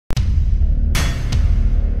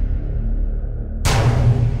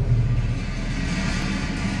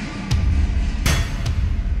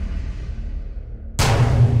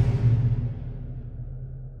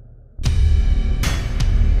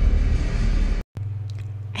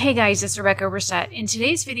Hey guys, it's Rebecca Oberstadt. In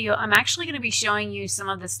today's video, I'm actually going to be showing you some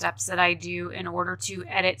of the steps that I do in order to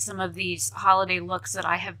edit some of these holiday looks that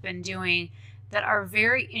I have been doing that are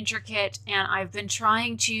very intricate, and I've been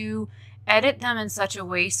trying to edit them in such a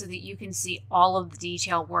way so that you can see all of the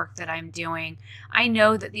detail work that I'm doing. I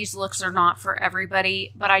know that these looks are not for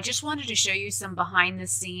everybody, but I just wanted to show you some behind the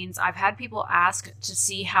scenes. I've had people ask to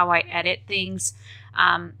see how I edit things,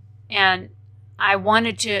 and I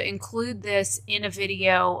wanted to include this in a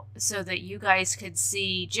video so that you guys could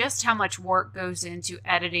see just how much work goes into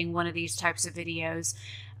editing one of these types of videos.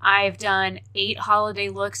 I've done 8 holiday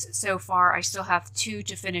looks so far. I still have 2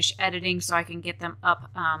 to finish editing so I can get them up,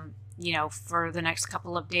 for the next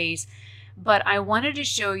couple of days. But I wanted to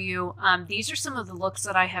show you, these are some of the looks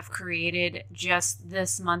that I have created just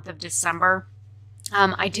this month of December.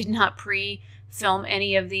 I did not film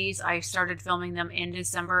any of these. I started filming them in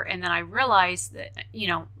December, and then I realized that,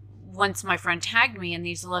 once my friend tagged me in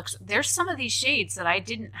these looks, there's some of these shades that I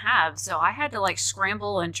didn't have. So I had to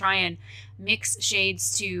scramble and try and mix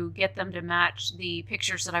shades to get them to match the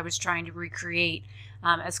pictures that I was trying to recreate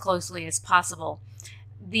as closely as possible.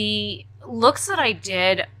 The looks that I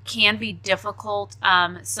did can be difficult.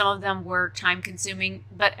 Some of them were time consuming,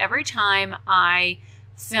 but every time I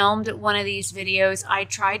filmed one of these videos, I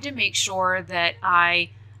tried to make sure that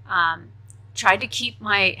I tried to keep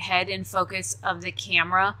my head in focus of the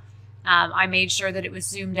camera. I made sure that it was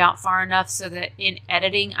zoomed out far enough so that in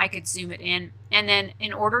editing I could zoom it in. And then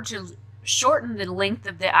in order to shorten the length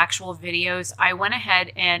of the actual videos, I went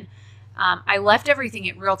ahead and I left everything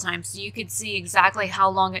at real time so you could see exactly how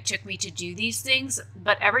long it took me to do these things.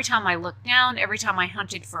 But every time I looked down, every time I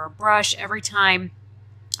hunted for a brush, every time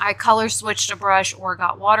I color switched a brush or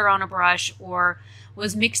got water on a brush or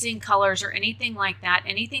was mixing colors or anything like that,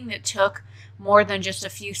 anything that took more than just a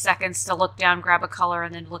few seconds to look down, grab a color,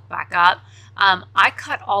 and then look back up, I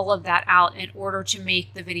cut all of that out in order to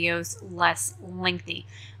make the videos less lengthy.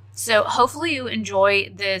 So hopefully you enjoy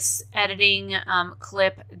this editing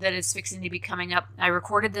clip that is fixing to be coming up. I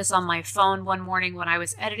recorded this on my phone one morning when I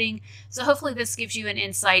was editing, so hopefully this gives you an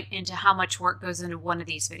insight into how much work goes into one of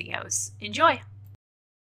these videos. Enjoy!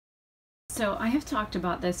 So I have talked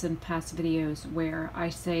about this in past videos where I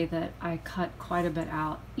say that I cut quite a bit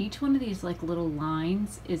out. Each one of these little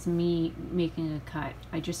lines is me making a cut.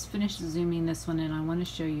 I just finished zooming this one in. I want to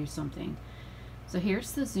show you something. So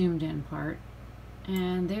here's the zoomed in part,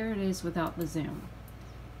 and there it is without the zoom.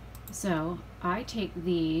 So I take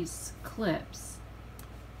these clips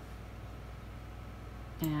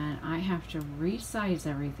and I have to resize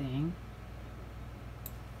everything.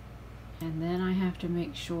 And then I have to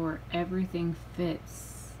make sure everything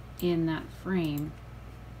fits in that frame.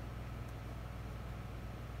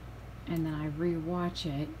 And then I re-watch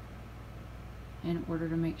it in order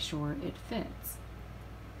to make sure it fits.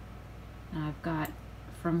 And I've got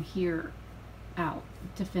from here out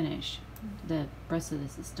to finish. The rest of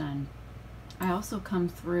this is done. I also come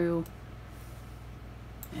through,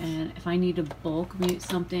 and if I need to bulk mute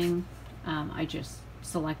something, I just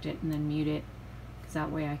select it and then mute it. That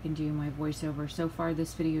way I can do my voiceover. So far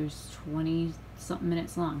this video is 20 something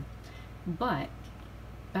minutes long, but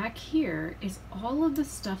back here is all of the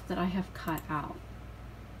stuff that I have cut out.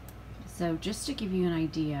 So just to give you an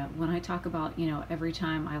idea, when I talk about, every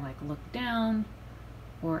time I look down,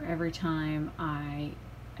 or every time I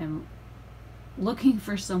am looking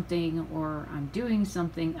for something, or I'm doing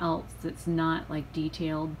something else that's not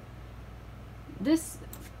detailed, this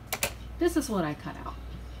is what I cut out.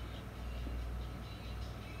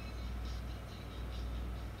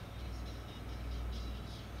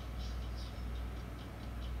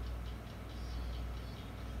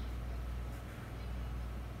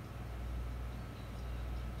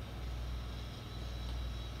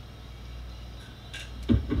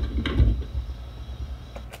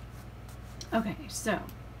 Okay, so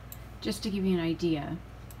just to give you an idea,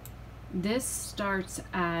 this starts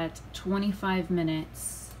at 25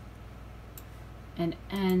 minutes and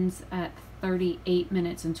ends at 38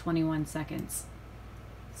 minutes and 21 seconds.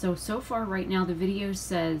 So far right now the video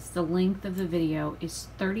says the length of the video is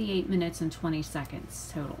 38 minutes and 20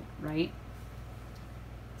 seconds total, right?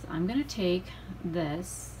 So I'm going to take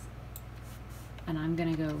this and I'm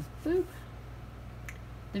going to go boop.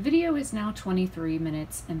 The video is now 23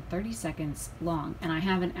 minutes and 30 seconds long, and I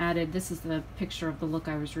haven't added, this is the picture of the look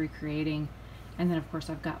I was recreating, and then of course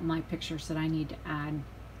I've got my pictures that I need to add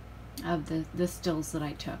of the stills that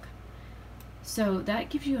I took. So that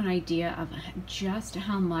gives you an idea of just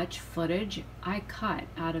how much footage I cut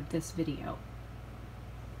out of this video.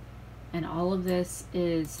 And all of this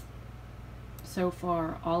is, so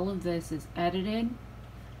far, all of this is edited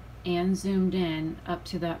and zoomed in up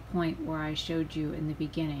to that point where I showed you in the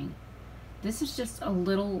beginning. This is just a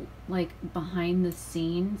little like behind the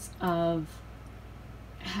scenes of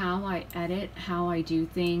how I edit, how I do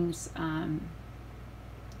things,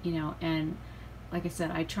 you know, and like I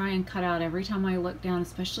said, I try and cut out every time I look down,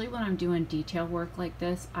 especially when I'm doing detail work like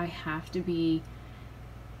this. I have to be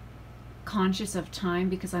conscious of time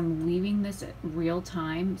because I'm leaving this at real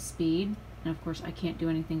time speed. And of course I can't do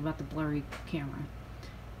anything about the blurry camera.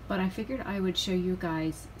 But I figured I would show you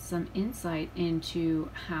guys some insight into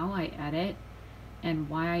how I edit and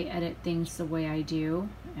why I edit things the way I do.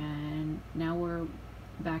 And now we're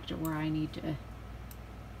back to where I need to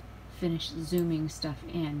finish zooming stuff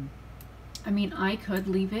in. I mean, I could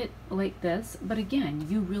leave it like this, but again,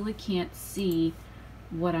 you really can't see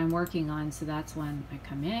what I'm working on. So that's when I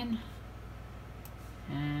come in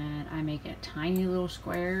and I make a tiny little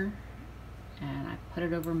square and I put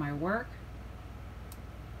it over my work.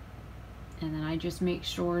 And then I just make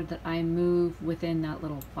sure that I move within that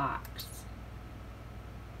little box.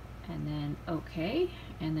 And then okay,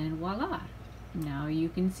 and then voila. Now you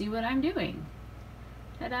can see what I'm doing.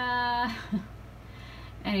 Ta-da!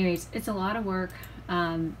 Anyways, it's a lot of work.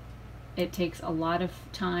 It takes a lot of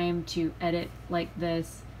time to edit like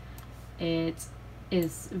this. It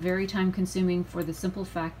is very time consuming for the simple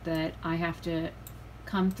fact that I have to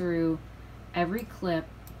come through every clip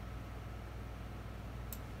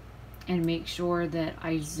and make sure that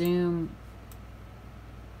I zoom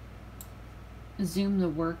the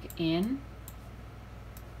work in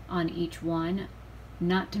on each one,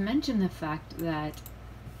 not to mention the fact that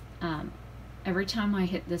every time I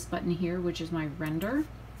hit this button here, which is my render,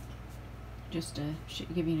 just to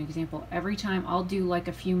give you an example, every time I'll do like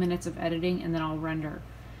a few minutes of editing and then I'll render.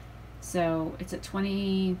 So it's at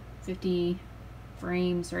 50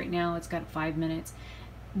 frames right now. It's got 5 minutes.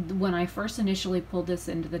 When I first initially pulled this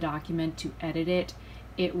into the document to edit it,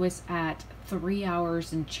 it was at 3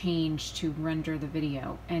 hours and change to render the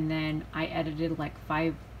video, and then I edited like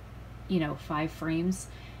 5 frames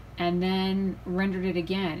and then rendered it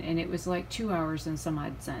again, and it was like 2 hours and some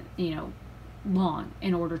odd long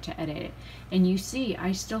in order to edit it. And you see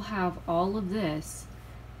I still have all of this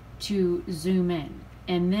to zoom in,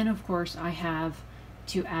 and then of course I have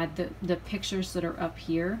to add the pictures that are up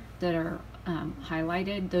here that are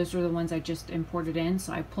highlighted. Those are the ones I just imported in,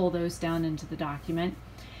 so I pull those down into the document,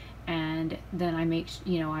 and then I make,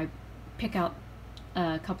 I pick out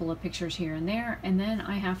a couple of pictures here and there, and then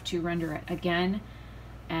I have to render it again,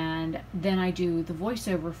 and then I do the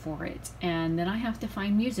voiceover for it, and then I have to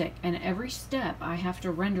find music, and every step I have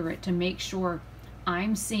to render it to make sure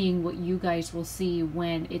I'm seeing what you guys will see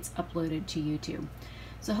when it's uploaded to YouTube.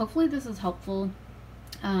 So hopefully this is helpful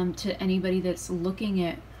to anybody that's looking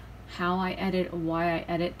at how I edit, why I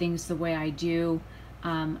edit things the way I do.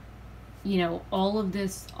 All of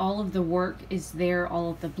this, all of the work is there,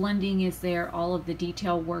 all of the blending is there, all of the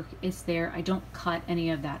detail work is there. I don't cut any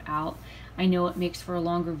of that out. I know it makes for a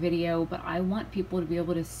longer video, but I want people to be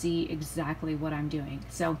able to see exactly what I'm doing.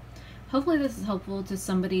 So hopefully this is helpful to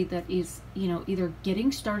somebody that is, either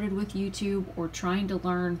getting started with YouTube or trying to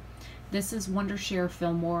learn. This is Wondershare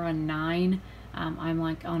Filmora 9. I'm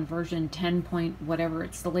like on version 10 point whatever.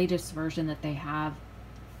 It's the latest version that they have.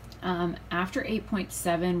 After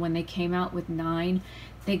 8.7, when they came out with 9,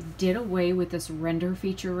 they did away with this render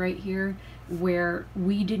feature right here, where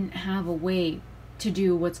we didn't have a way to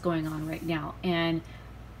do what's going on right now, and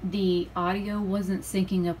the audio wasn't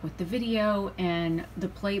syncing up with the video, and the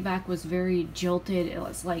playback was very jolted. It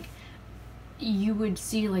was like you would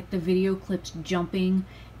see like the video clips jumping,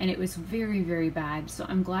 and it was very, very bad. So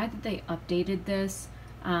I'm glad that they updated this,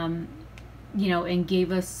 and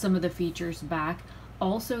gave us some of the features back.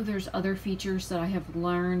 Also, there's other features that I have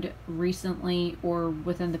learned recently or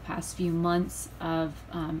within the past few months of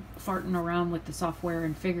farting around with the software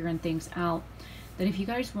and figuring things out, that if you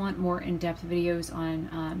guys want more in-depth videos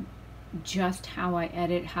on just how I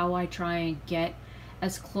edit, how I try and get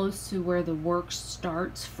as close to where the work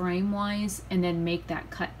starts frame-wise, and then make that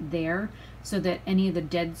cut there so that any of the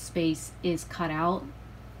dead space is cut out,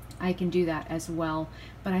 I can do that as well.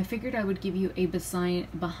 But I figured I would give you a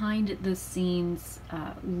behind the scenes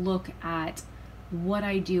look at what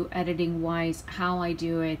I do editing wise, how I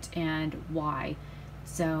do it, and why.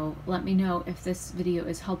 So let me know if this video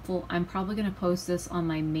is helpful. I'm probably going to post this on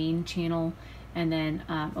my main channel, and then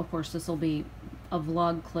of course this will be a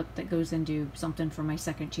vlog clip that goes into something for my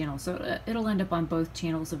second channel, so it'll end up on both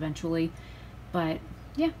channels eventually. But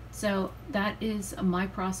yeah, so that is my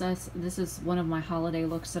process. This is one of my holiday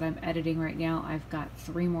looks that I'm editing right now. I've got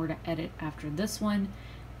 3 more to edit after this one,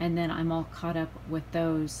 and then I'm all caught up with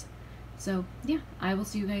those. So yeah, I will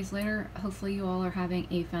see you guys later. Hopefully you all are having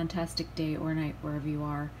a fantastic day or night wherever you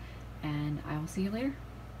are, and I will see you later.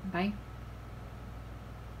 Bye.